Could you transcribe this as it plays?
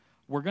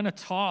We're going to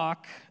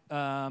talk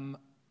about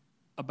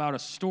a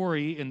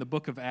story in the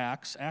book of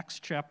Acts, Acts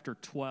chapter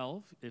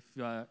 12. If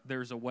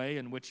there's a way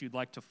in which you'd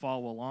like to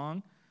follow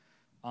along,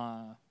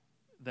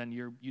 then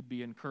you'd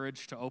be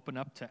encouraged to open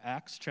up to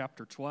Acts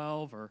chapter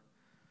 12 or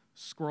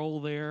scroll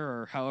there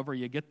or however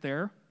you get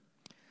there.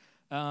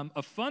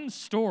 A fun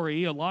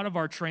story. A lot of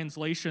our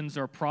translations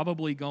are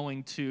probably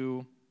going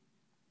to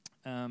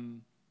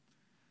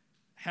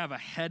have a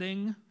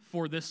heading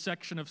for this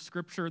section of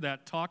Scripture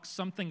that talks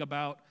something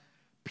about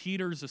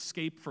Peter's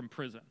escape from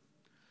prison.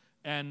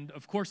 And,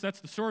 of course, that's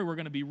the story we're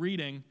going to be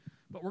reading,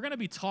 but we're going to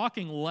be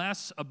talking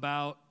less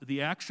about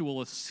the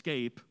actual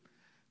escape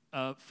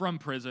from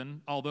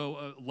prison, although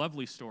a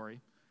lovely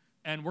story.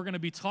 And we're going to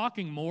be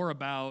talking more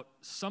about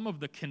some of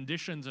the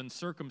conditions and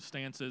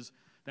circumstances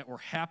that were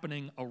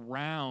happening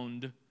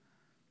around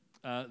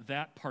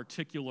that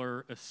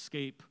particular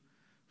escape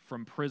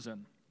from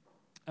prison.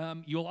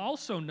 You'll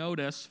also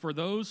notice, for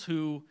those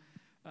who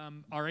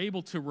are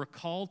able to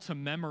recall to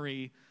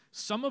memory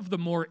some of the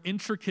more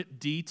intricate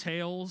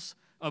details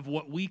of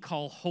what we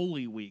call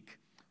Holy Week,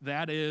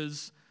 that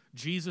is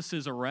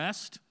Jesus'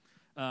 arrest,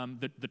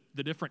 the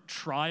different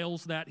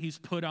trials that he's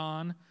put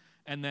on,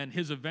 and then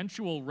his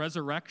eventual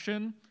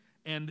resurrection,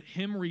 and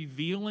him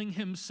revealing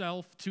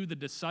himself to the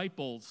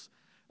disciples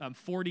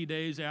 40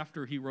 days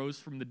after he rose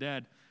from the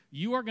dead.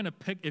 You are going to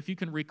pick, if you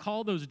can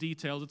recall those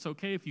details, it's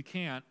okay if you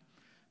can't,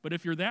 but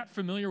if you're that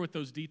familiar with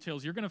those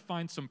details, you're going to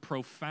find some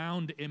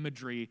profound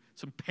imagery,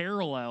 some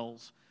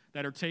parallels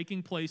that are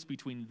taking place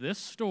between this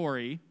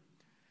story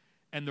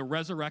and the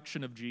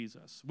resurrection of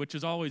Jesus, which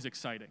is always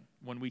exciting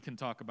when we can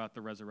talk about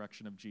the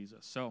resurrection of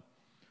Jesus. So,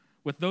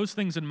 with those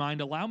things in mind,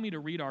 allow me to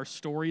read our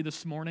story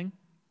this morning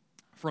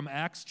from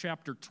Acts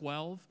chapter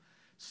 12,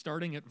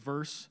 starting at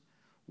verse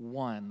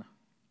 1.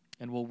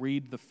 And we'll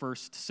read the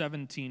first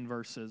 17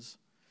 verses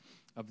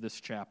of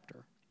this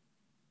chapter.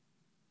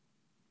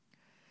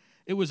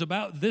 It was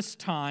about this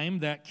time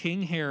that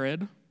King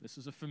Herod, this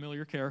is a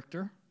familiar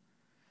character,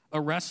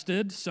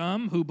 arrested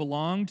some who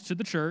belonged to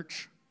the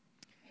church,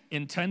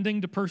 intending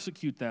to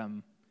persecute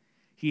them.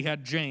 He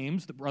had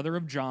James, the brother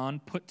of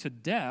John, put to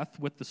death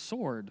with the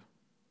sword.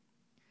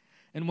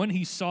 And when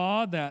he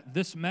saw that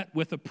this met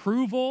with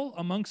approval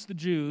amongst the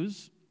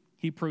Jews,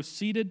 he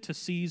proceeded to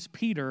seize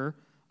Peter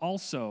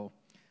also.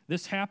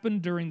 This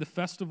happened during the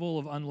festival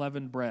of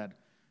unleavened bread.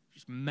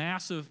 Just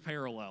massive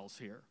parallels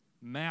here.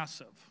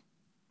 Massive.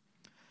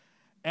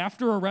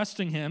 After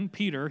arresting him,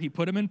 Peter, he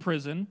put him in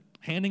prison,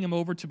 handing him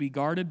over to be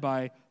guarded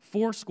by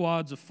 4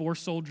 squads of 4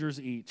 soldiers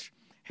each.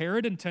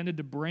 Herod intended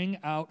to bring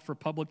out for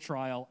public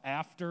trial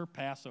after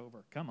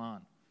Passover. Come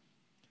on.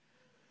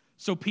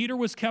 So Peter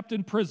was kept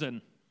in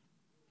prison,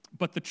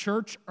 but the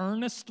church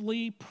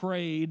earnestly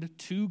prayed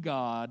to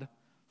God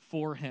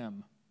for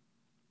him.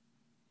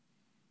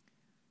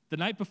 The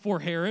night before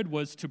Herod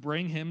was to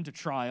bring him to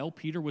trial,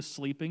 Peter was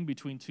sleeping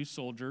between 2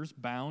 soldiers,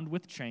 bound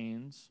with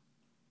chains,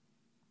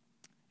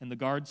 and the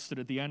guards stood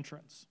at the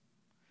entrance.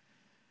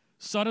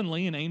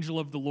 Suddenly, an angel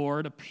of the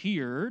Lord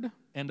appeared,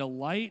 and a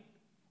light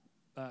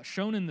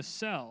shone in the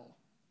cell.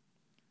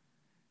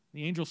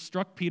 The angel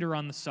struck Peter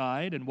on the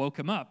side and woke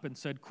him up and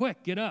said,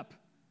 "Quick, get up."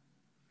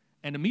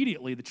 And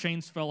immediately the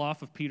chains fell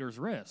off of Peter's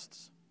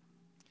wrists.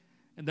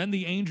 And then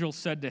the angel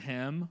said to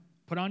him,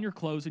 "Put on your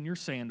clothes and your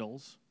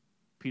sandals."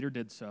 Peter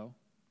did so.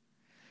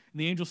 And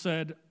the angel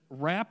said,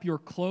 "Wrap your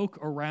cloak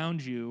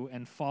around you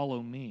and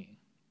follow me."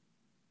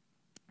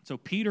 So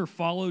Peter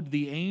followed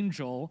the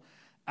angel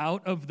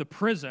out of the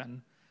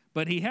prison,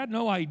 but he had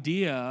no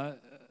idea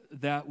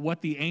that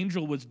what the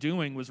angel was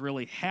doing was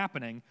really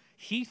happening.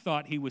 He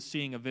thought he was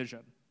seeing a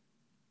vision.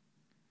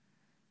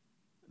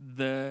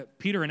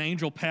 Peter and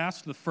angel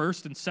passed the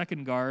first and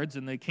second guards,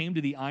 and they came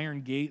to the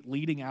iron gate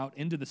leading out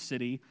into the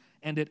city,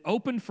 and it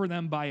opened for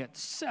them by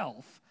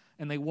itself,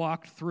 and they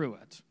walked through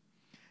it.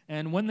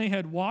 And when they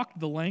had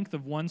walked the length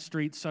of one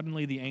street,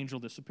 suddenly the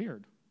angel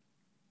disappeared.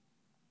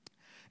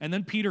 And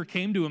then Peter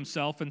came to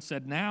himself and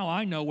said, "Now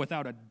I know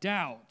without a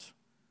doubt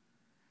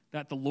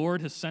that the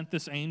Lord has sent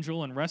this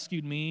angel and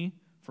rescued me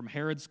from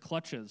Herod's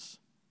clutches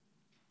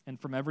and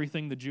from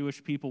everything the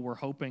Jewish people were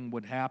hoping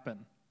would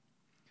happen."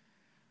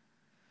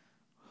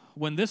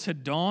 When this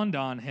had dawned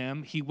on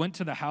him, he went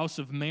to the house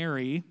of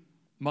Mary,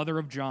 mother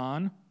of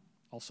John,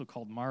 also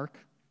called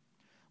Mark,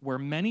 where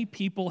many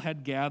people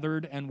had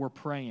gathered and were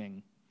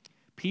praying.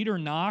 Peter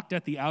knocked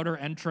at the outer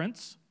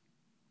entrance,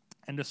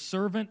 and a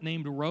servant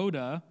named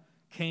Rhoda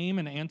came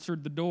and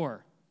answered the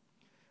door.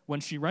 When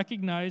she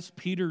recognized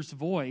Peter's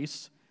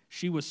voice,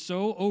 she was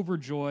so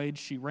overjoyed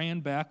she ran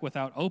back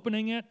without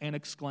opening it and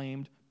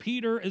exclaimed,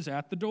 "Peter is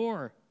at the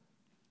door."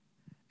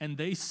 And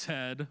they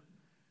said,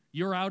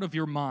 "You're out of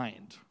your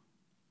mind."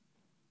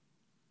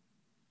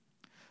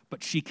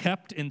 But she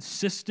kept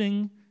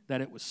insisting that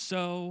it was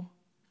so,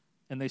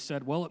 and they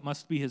said, "Well, it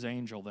must be his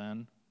angel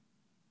then."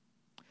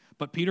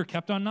 But Peter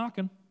kept on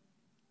knocking.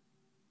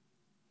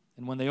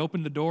 And when they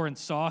opened the door and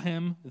saw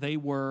him, they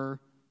were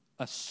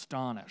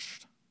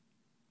astonished.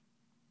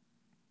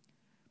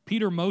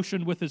 Peter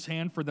motioned with his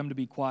hand for them to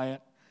be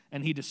quiet,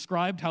 and he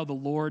described how the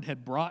Lord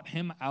had brought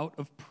him out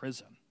of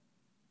prison.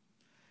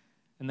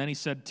 And then he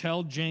said,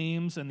 "Tell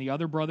James and the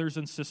other brothers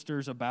and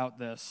sisters about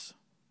this."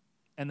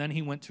 And then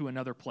he went to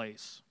another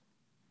place.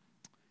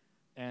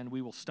 And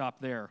we will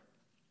stop there.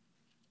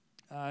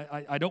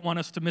 I don't want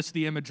us to miss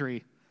the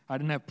imagery. I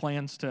didn't have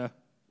plans to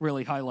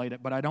really highlight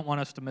it, but I don't want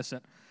us to miss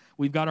it.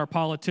 We've got our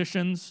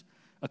politicians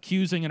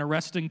accusing and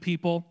arresting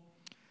people.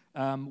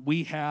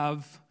 We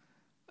have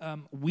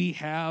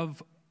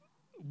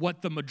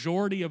what the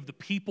majority of the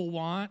people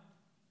want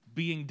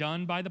being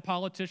done by the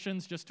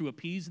politicians just to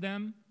appease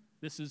them.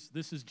 This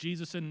is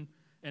Jesus and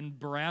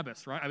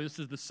Barabbas, right? I mean, this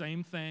is the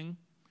same thing.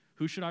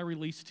 Who should I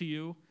release to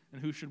you,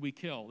 and who should we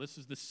kill? This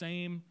is the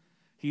same.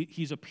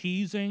 He's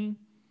appeasing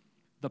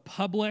the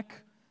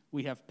public.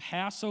 We have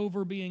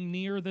Passover being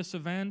near this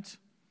event.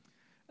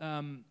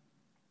 And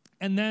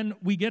then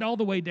we get all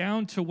the way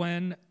down to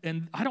when,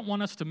 and I don't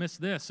want us to miss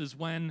this, is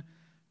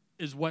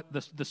what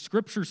the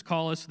scriptures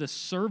call us the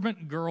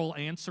servant girl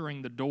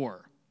answering the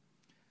door.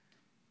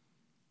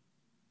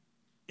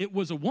 It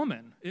was a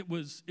woman. It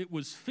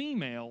was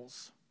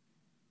females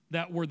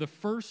that were the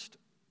first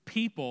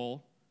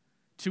people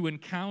to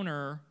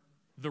encounter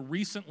the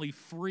recently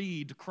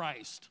freed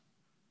Christ.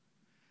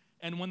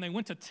 And when they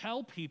went to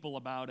tell people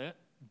about it,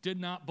 did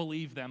not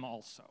believe them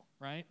also,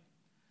 right?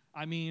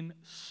 I mean,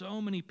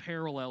 so many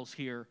parallels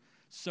here.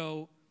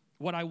 So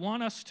what I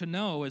want us to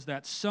know is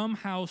that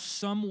somehow,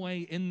 some way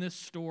in this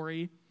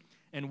story,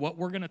 and what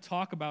we're going to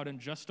talk about in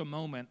just a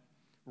moment,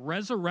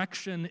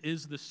 resurrection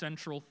is the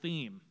central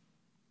theme.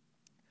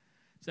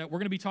 Is that we're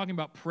going to be talking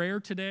about prayer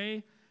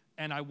today,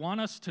 and I want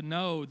us to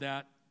know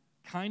that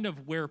kind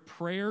of where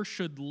prayer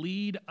should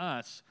lead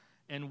us,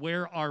 and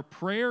where our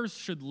prayers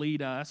should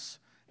lead us,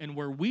 and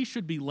where we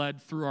should be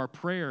led through our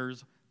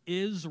prayers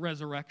is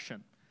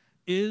resurrection,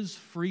 is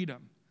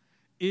freedom,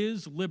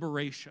 is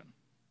liberation.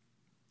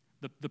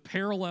 The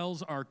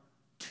parallels are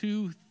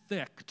too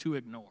thick to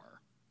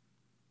ignore.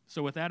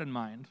 So with that in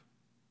mind,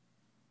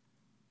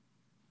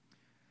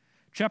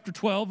 chapter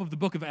 12 of the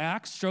book of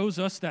Acts shows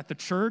us that the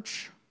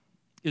church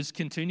is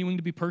continuing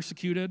to be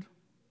persecuted,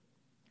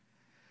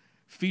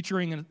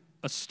 featuring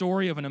a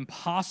story of an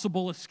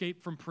impossible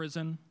escape from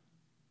prison.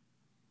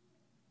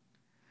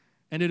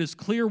 And it is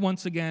clear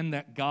once again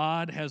that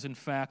God has in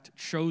fact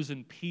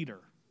chosen Peter,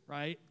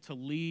 right, to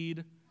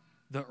lead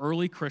the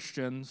early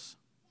Christians,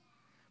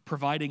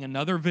 providing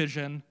another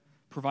vision,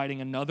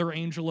 providing another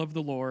angel of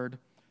the Lord,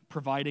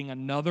 providing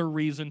another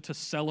reason to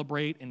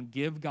celebrate and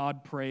give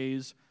God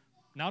praise,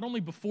 not only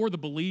before the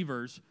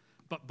believers,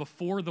 but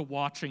before the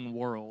watching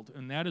world.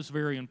 And that is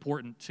very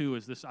important too,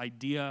 is this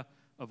idea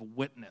of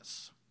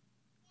witness.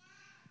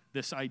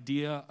 This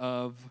idea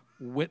of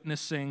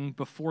witnessing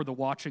before the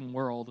watching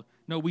world.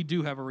 No, we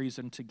do have a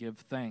reason to give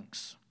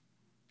thanks.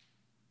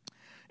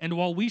 And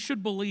while we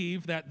should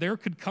believe that there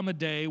could come a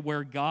day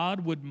where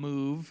God would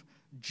move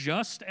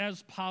just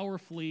as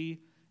powerfully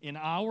in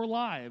our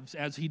lives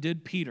as he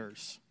did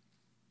Peter's,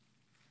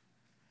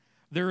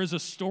 there is a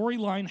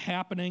storyline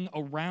happening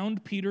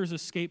around Peter's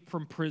escape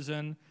from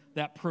prison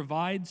that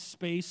provides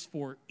space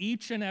for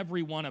each and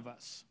every one of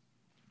us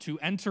to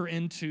enter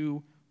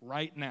into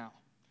right now.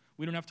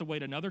 We don't have to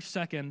wait another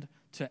second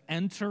to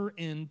enter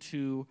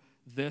into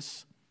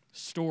this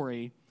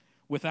story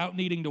without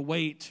needing to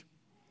wait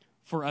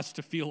for us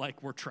to feel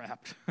like we're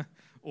trapped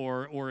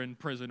or in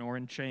prison or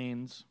in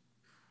chains.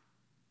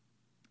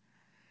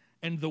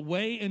 And the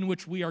way in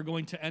which we are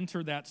going to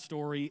enter that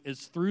story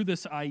is through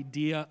this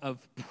idea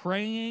of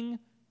praying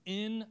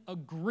in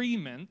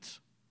agreement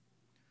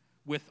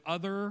with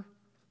other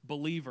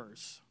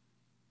believers.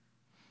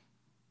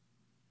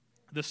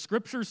 The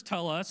scriptures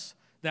tell us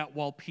that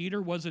while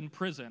Peter was in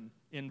prison,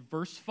 in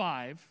verse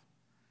 5,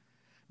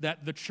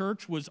 that the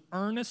church was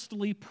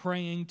earnestly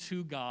praying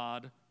to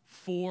God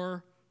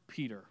for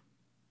Peter.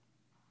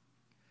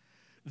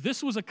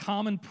 This was a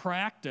common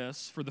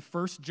practice for the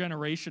first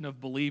generation of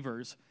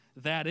believers,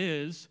 that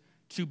is,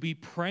 to be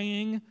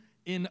praying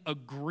in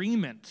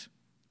agreement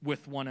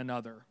with one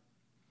another.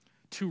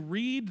 To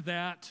read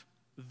that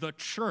the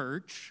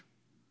church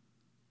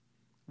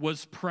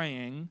was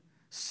praying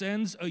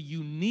sends a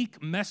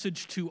unique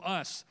message to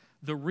us,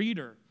 the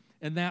reader,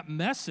 and that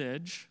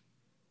message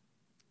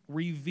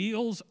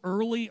reveals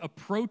early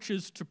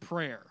approaches to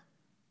prayer.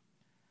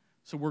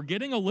 So we're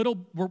getting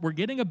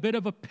a bit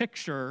of a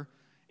picture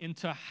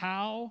into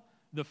how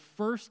the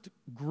first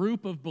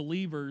group of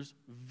believers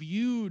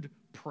viewed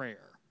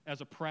prayer as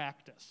a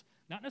practice.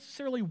 Not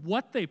necessarily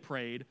what they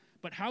prayed,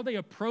 but how they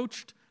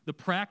approached the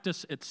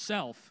practice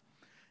itself.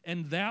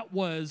 And that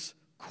was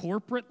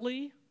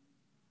corporately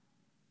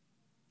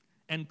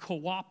and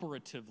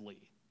cooperatively.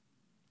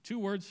 Two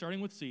words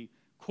starting with C.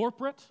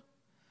 Corporate,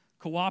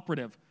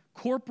 cooperative.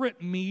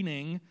 Corporate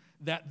meaning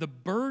that the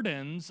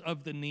burdens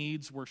of the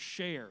needs were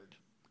shared.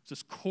 It's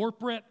this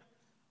corporate,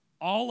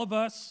 all of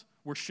us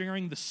were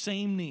sharing the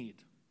same need.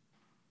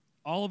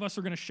 All of us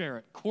are going to share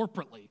it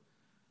corporately.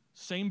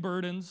 Same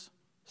burdens,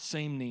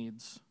 same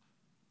needs.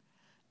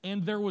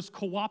 And there was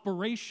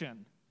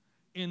cooperation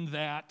in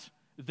that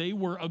they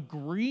were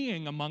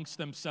agreeing amongst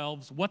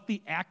themselves what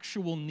the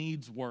actual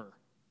needs were.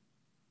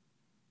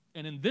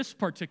 And in this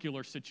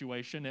particular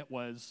situation, it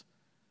was,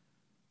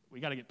 we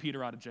got to get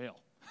Peter out of jail.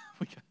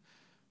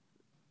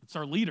 It's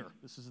our leader.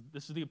 This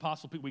is the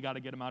apostle Peter. We got to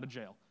get him out of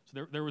jail.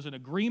 So there was an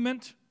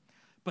agreement,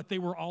 but they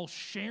were all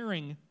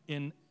sharing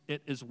in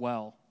it as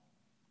well.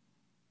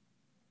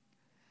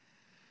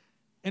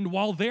 And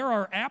while there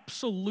are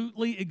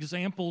absolutely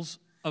examples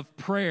of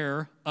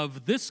prayer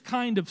of this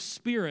kind of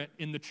spirit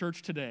in the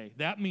church today,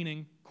 that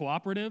meaning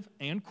cooperative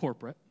and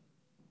corporate,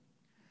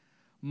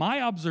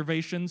 my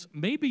observations,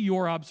 maybe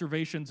your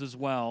observations as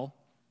well,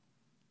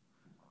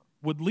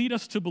 would lead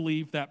us to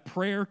believe that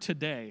prayer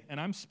today, and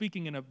I'm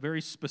speaking in a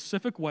very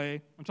specific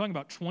way, I'm talking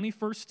about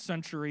 21st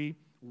century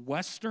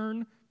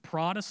Western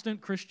Protestant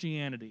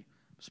Christianity,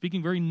 I'm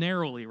speaking very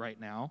narrowly right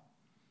now.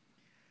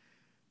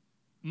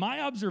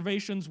 My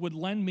observations would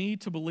lend me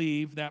to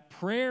believe that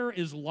prayer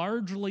is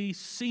largely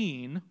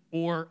seen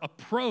or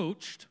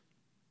approached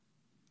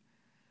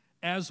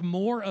as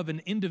more of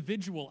an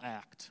individual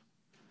act,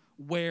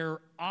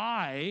 where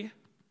I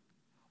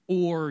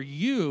or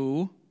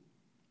you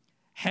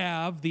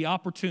have the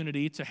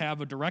opportunity to have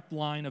a direct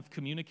line of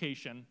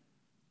communication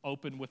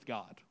open with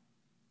God.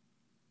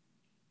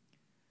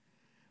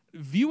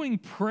 Viewing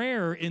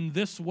prayer in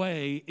this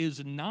way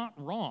is not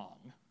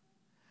wrong,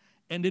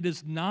 and it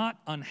is not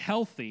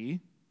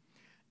unhealthy.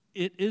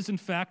 It is, in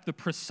fact, the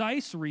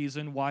precise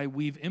reason why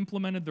we've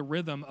implemented the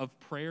rhythm of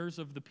prayers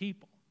of the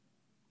people.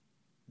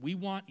 We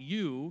want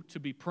you to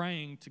be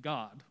praying to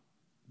God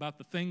about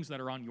the things that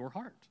are on your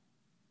heart.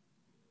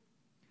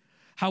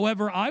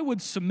 However, I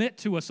would submit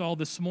to us all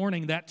this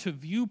morning that to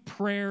view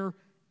prayer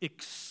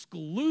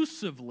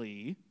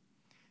exclusively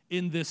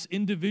in this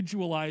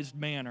individualized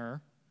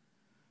manner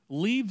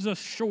leaves us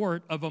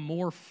short of a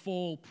more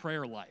full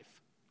prayer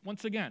life.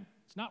 Once again,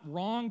 it's not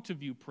wrong to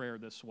view prayer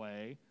this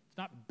way. It's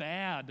not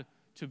bad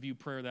to view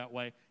prayer that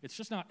way. It's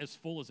just not as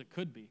full as it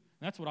could be.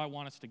 And that's what I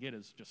want us to get,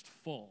 is just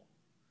full.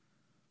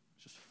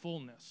 Just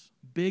fullness.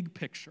 Big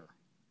picture.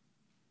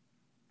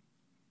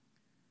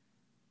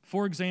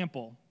 For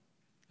example,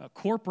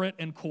 corporate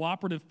and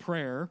cooperative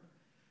prayer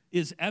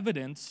is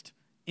evidenced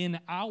in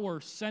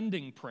our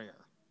sending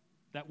prayer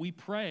that we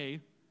pray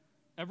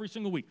every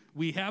single week.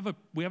 We have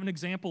an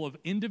example of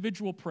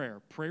individual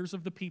prayer, prayers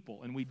of the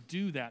people, and we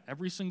do that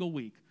every single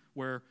week,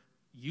 where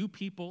you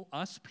people,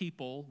 us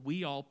people,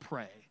 we all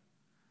pray.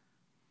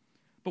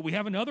 But we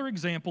have another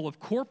example of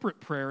corporate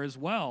prayer as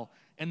well,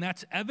 and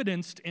that's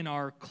evidenced in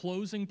our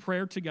closing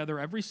prayer together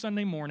every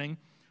Sunday morning,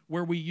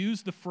 where we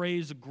use the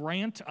phrase,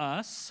 "grant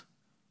us,"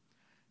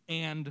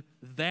 and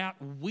that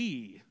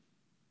we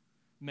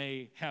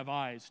may have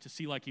eyes to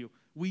see like you.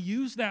 We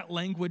use that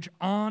language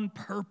on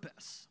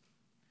purpose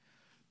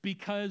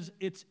because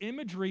it's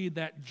imagery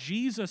that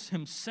Jesus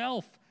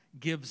himself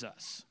gives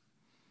us.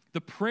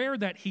 The prayer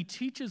that he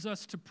teaches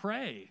us to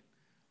pray,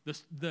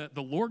 the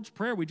Lord's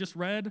Prayer, we just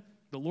read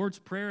the Lord's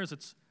Prayer as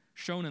it's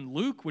shown in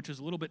Luke, which is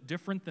a little bit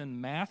different than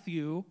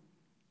Matthew.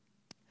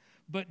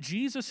 But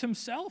Jesus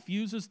himself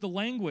uses the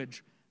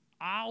language,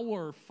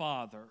 "Our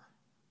Father,"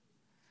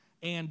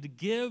 and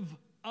 "give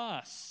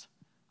us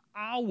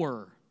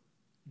our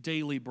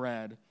daily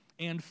bread,"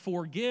 and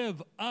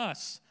 "forgive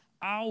us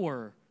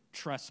our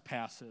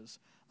trespasses."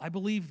 I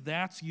believe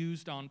that's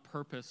used on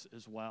purpose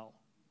as well.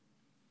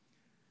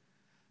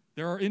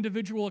 There are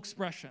individual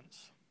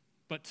expressions,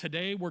 but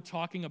today we're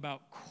talking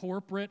about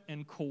corporate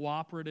and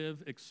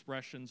cooperative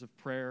expressions of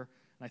prayer,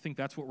 and I think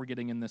that's what we're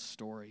getting in this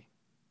story.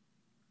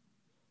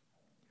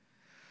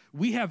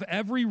 We have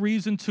every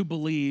reason to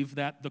believe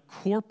that the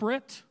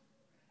corporate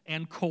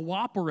and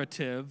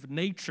cooperative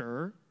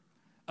nature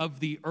of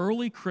the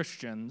early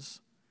Christians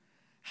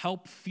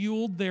helped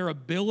fuel their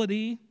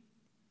ability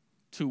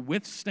to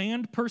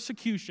withstand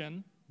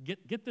persecution.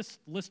 Get this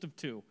list of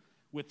two.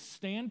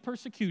 Withstand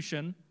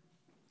persecution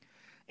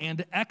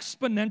and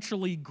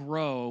exponentially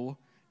grow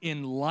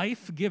in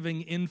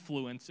life-giving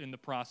influence in the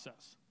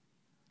process.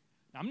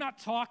 Now, I'm not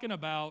talking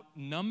about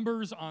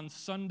numbers on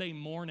Sunday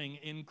morning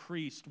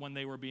increased when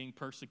they were being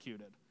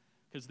persecuted,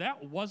 because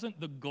that wasn't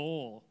the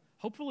goal.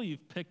 Hopefully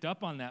you've picked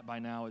up on that by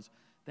now, is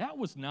that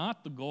was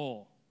not the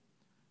goal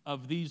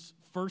of these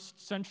first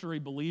century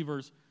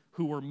believers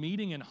who were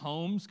meeting in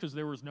homes because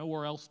there was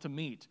nowhere else to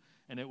meet.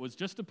 And it was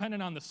just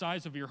dependent on the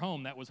size of your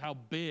home. That was how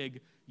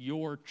big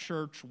your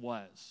church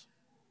was.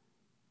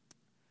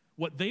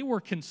 What they were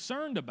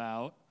concerned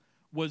about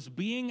was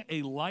being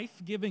a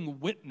life-giving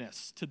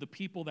witness to the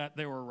people that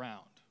they were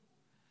around.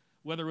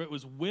 Whether it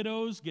was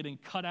widows getting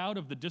cut out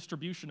of the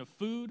distribution of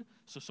food,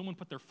 so someone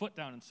put their foot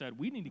down and said,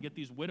 "We need to get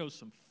these widows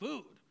some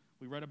food."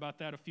 We read about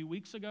that a few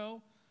weeks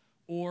ago.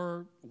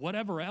 Or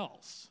whatever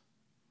else.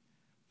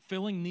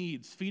 Filling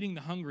needs, feeding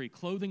the hungry,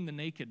 clothing the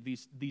naked,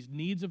 these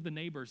needs of the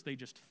neighbors, they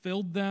just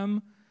filled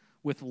them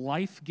with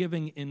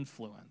life-giving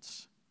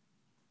influence.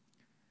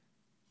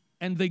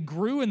 And they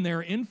grew in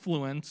their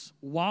influence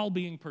while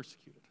being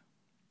persecuted.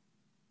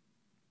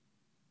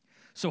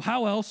 So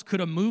how else could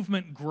a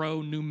movement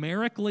grow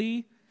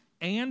numerically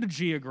and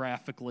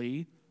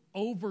geographically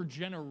over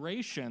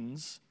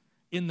generations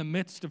in the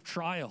midst of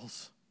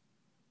trials.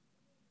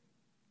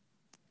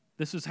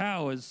 This is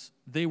how, as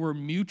they were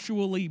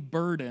mutually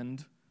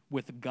burdened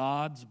with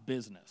God's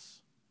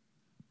business.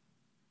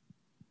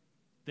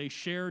 They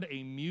shared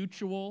a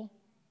mutual,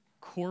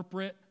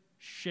 corporate,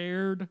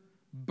 shared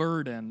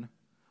burden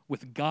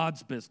with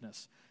God's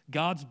business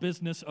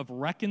of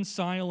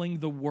reconciling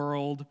the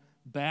world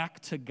back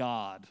to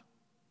God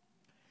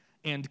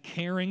and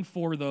caring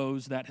for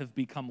those that have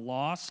become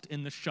lost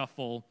in the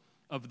shuffle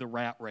of the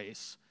rat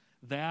race.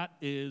 That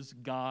is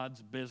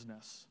God's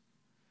business,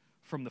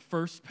 from the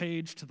first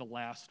page to the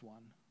last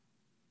one.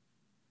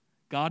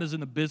 God is in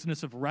the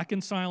business of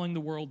reconciling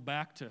the world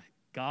back to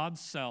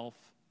God's self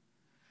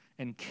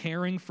and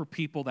caring for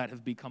people that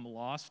have become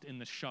lost in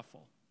the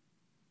shuffle.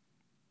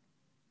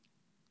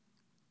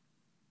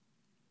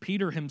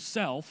 Peter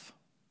himself,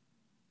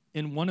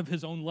 in one of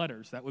his own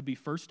letters, that would be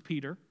 1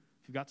 Peter.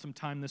 If you've got some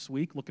time this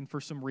week looking for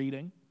some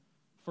reading,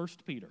 1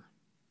 Peter.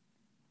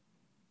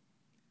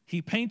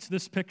 He paints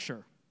this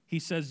picture. He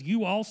says,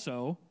 "You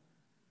also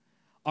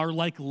are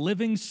like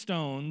living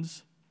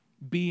stones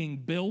being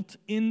built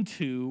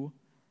into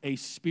a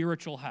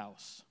spiritual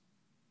house."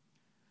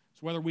 So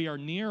whether we are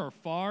near or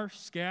far,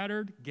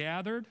 scattered,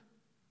 gathered,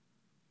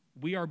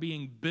 we are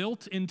being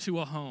built into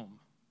a home.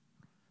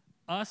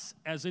 Us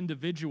as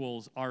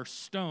individuals are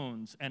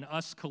stones, and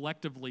us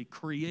collectively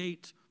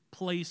create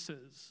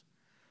places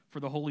for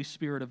the Holy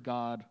Spirit of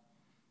God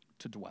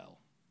to dwell.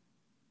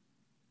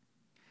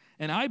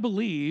 And I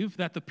believe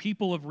that the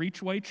people of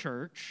Reachway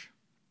Church,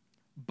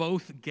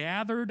 both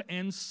gathered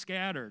and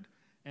scattered,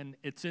 and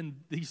it's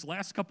in these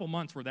last couple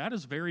months where that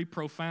is very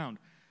profound.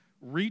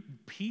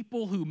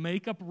 People who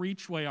make up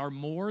Reachway are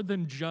more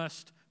than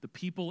just the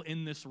people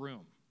in this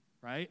room,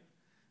 right?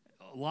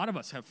 A lot of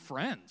us have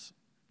friends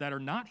that are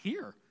not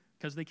here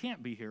because they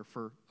can't be here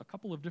for a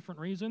couple of different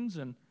reasons.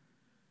 And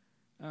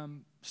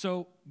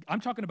so I'm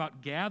talking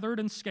about gathered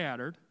and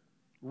scattered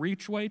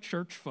Reachway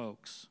Church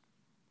folks.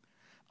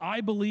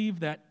 I believe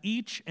that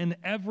each and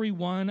every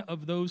one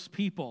of those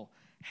people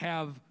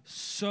have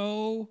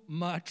so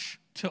much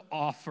to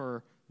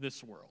offer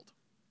this world.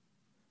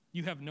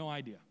 You have no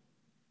idea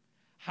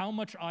how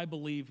much I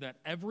believe that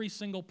every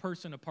single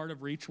person a part of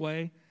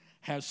Reachway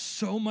has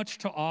so much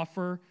to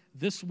offer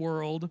this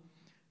world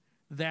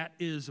that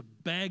is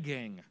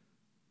begging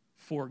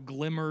for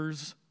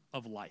glimmers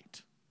of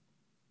light.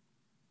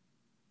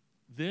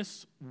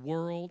 This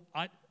world,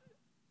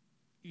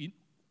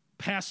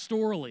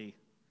 pastorally,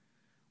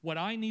 what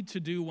I need to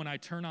do when I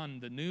turn on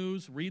the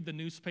news, read the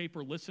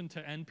newspaper, listen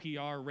to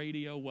NPR,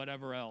 radio,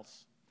 whatever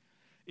else,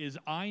 is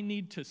I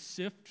need to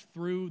sift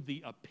through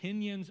the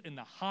opinions and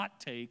the hot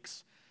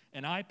takes,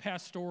 and I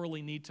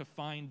pastorally need to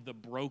find the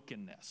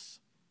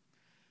brokenness.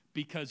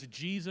 Because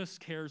Jesus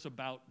cares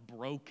about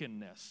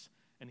brokenness,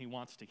 and he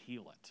wants to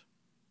heal it.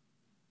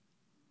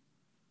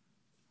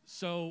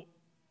 So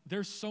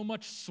there's so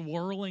much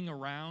swirling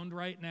around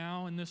right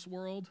now in this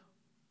world,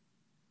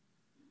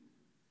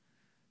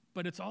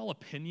 but it's all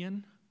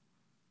opinion.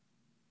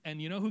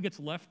 And you know who gets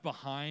left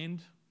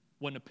behind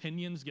when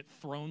opinions get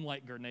thrown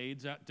like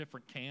grenades at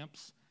different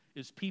camps?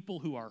 Is people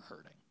who are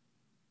hurting.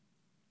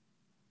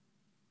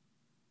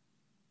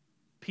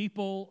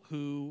 People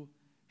who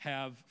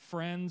have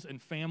friends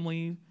and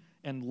family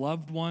and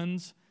loved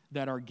ones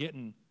that are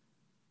getting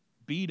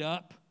beat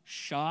up,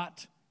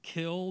 shot,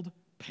 killed,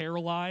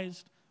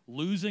 paralyzed,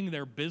 losing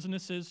their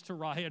businesses to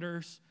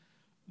rioters.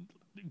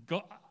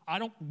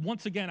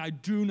 Once again, I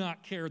do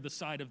not care the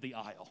side of the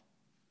aisle.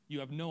 You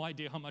have no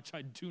idea how much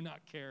I do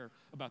not care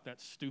about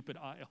that stupid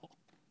aisle.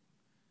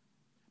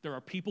 There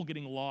are people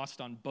getting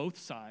lost on both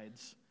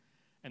sides,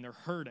 and they're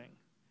hurting,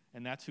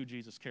 and that's who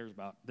Jesus cares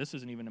about. This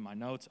isn't even in my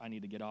notes. I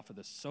need to get off of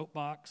this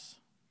soapbox.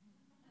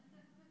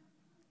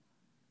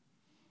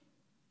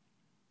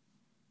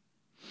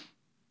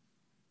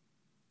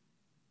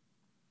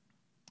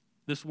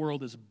 This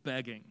world is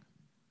begging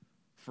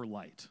for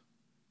light.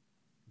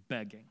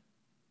 Begging.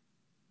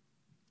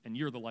 And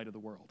you're the light of the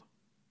world.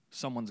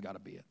 Someone's got to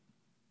be it.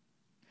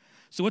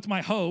 So it's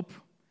my hope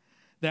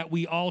that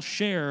we all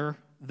share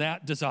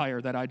that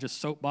desire that I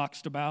just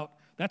soapboxed about.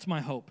 That's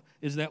my hope,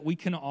 is that we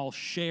can all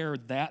share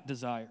that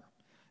desire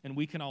and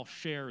we can all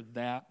share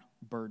that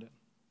burden.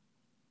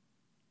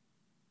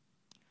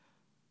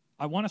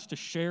 I want us to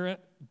share it,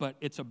 but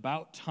it's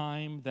about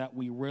time that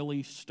we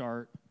really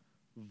start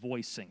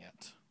voicing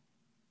it.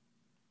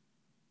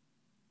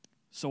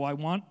 So I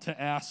want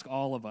to ask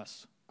all of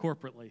us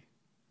corporately,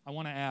 I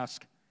want to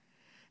ask,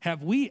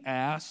 have we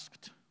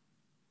asked?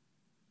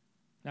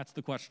 That's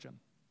the question.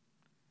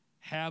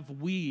 Have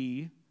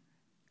we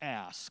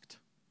asked?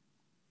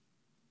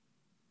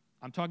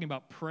 I'm talking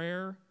about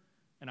prayer,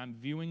 and I'm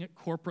viewing it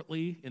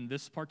corporately in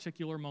this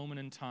particular moment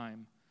in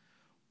time.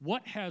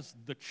 What has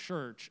the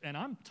church, and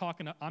I'm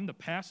the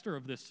pastor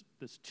of this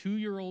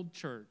 2-year-old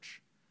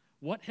church,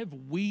 what have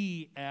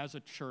we as a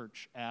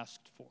church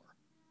asked for?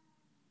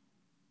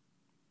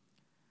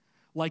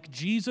 Like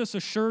Jesus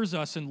assures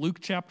us in Luke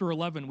chapter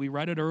 11, we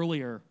read it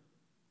earlier,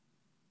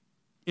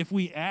 If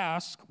we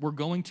ask, we're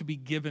going to be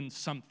given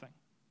something.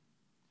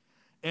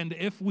 And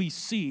if we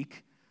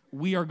seek,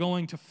 we are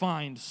going to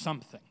find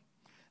something.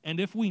 And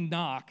if we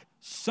knock,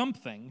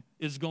 something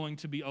is going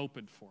to be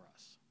opened for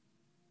us.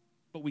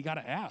 But we got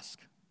to ask.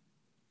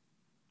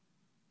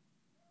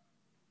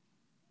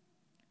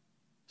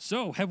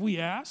 So, have we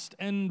asked?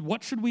 And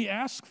what should we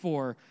ask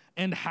for?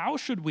 And how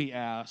should we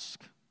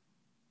ask?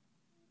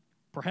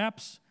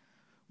 Perhaps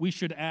we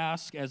should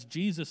ask, as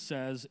Jesus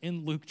says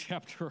in Luke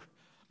chapter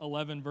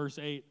 11, verse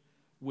 8,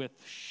 with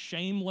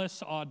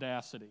shameless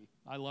audacity.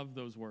 I love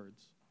those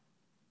words.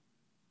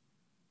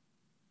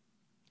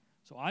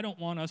 So I don't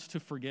want us to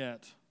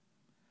forget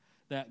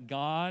that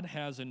God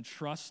has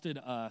entrusted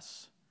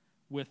us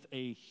with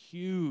a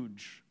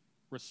huge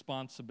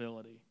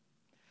responsibility,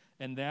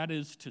 and that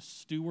is to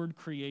steward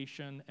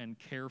creation and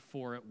care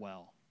for it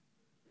well.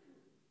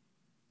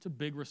 It's a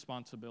big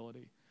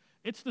responsibility.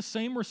 It's the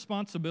same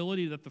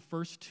responsibility that the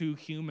first two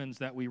humans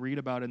that we read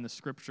about in the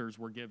scriptures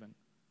were given.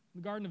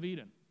 The Garden of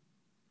Eden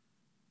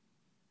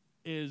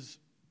is,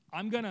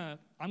 I'm gonna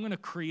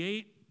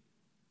create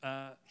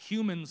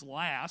humans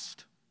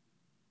last,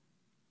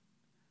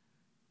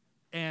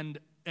 and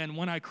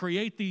when I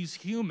create these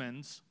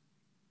humans,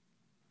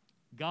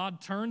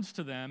 God turns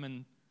to them,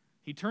 and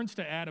he turns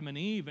to Adam and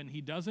Eve, and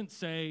he doesn't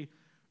say,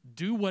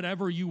 do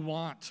whatever you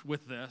want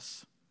with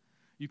this.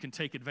 You can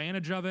take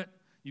advantage of it.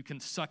 You can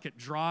suck it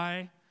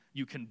dry.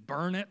 You can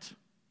burn it.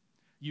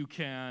 You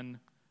can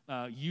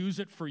use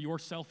it for your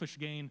selfish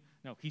gain.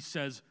 No, he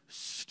says,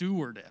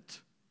 steward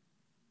it.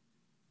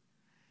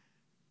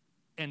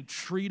 And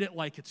treat it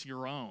like it's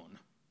your own.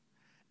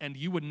 And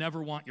you would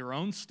never want your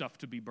own stuff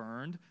to be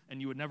burned,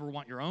 and you would never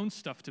want your own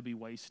stuff to be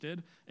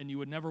wasted, and you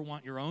would never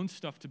want your own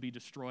stuff to be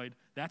destroyed.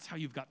 That's how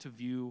you've got to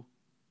view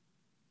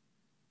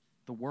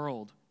the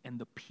world and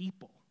the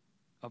people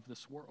of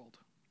this world.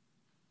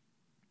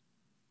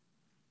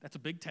 That's a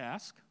big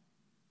task.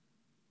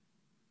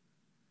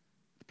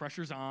 The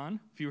pressure's on.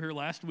 If you were here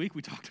last week,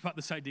 we talked about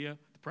this idea.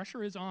 The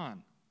pressure is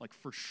on, like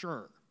for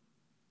sure.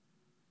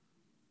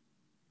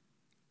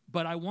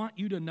 But I want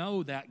you to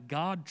know that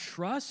God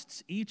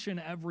trusts each and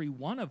every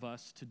one of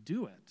us to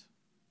do it.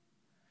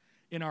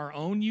 In our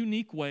own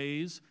unique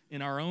ways,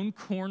 in our own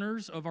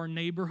corners of our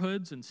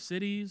neighborhoods and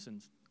cities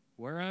and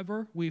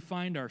wherever we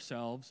find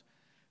ourselves,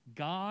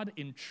 God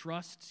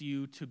entrusts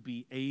you to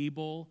be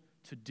able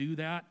to do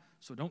that.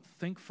 So don't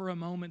think for a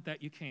moment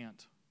that you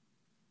can't.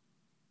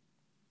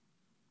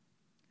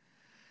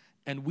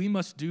 And we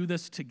must do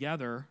this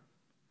together,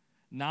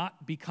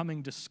 not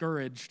becoming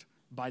discouraged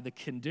by the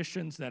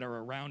conditions that are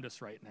around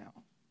us right now.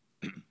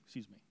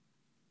 Excuse me.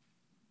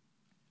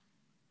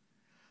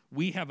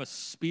 We have a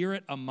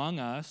spirit among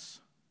us,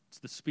 it's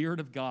the Spirit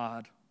of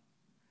God,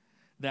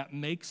 that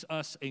makes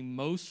us a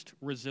most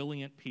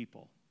resilient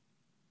people.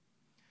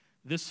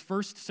 This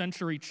first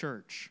century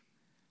church,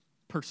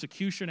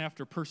 persecution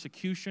after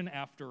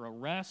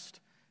arrest,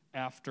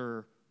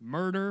 after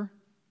murder,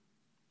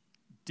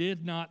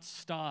 did not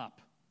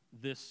stop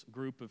this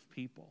group of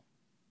people.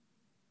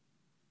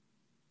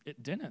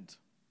 It didn't.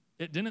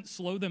 It didn't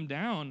slow them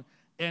down,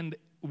 and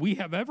we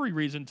have every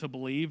reason to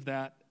believe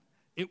that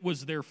it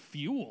was their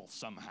fuel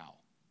somehow.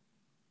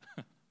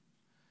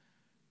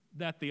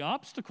 That the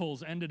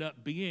obstacles ended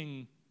up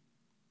being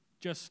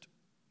just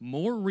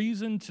more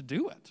reason to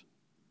do it.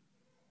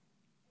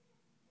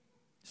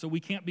 So we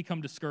can't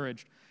become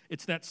discouraged.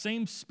 It's that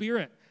same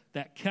spirit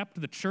that kept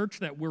the church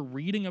that we're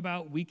reading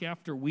about week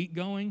after week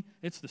going.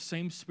 It's the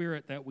same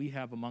spirit that we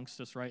have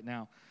amongst us right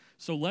now.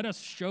 So let us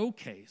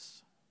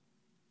showcase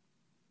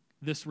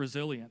this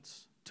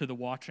resilience to the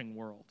watching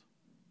world.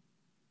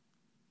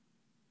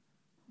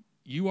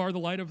 You are the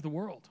light of the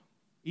world,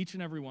 each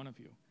and every one of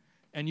you.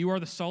 And you are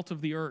the salt of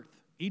the earth,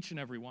 each and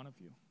every one of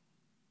you.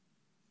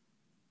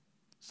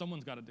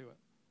 Someone's got to do it.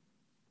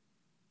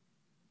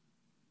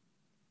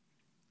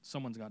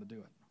 Someone's got to do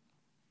it.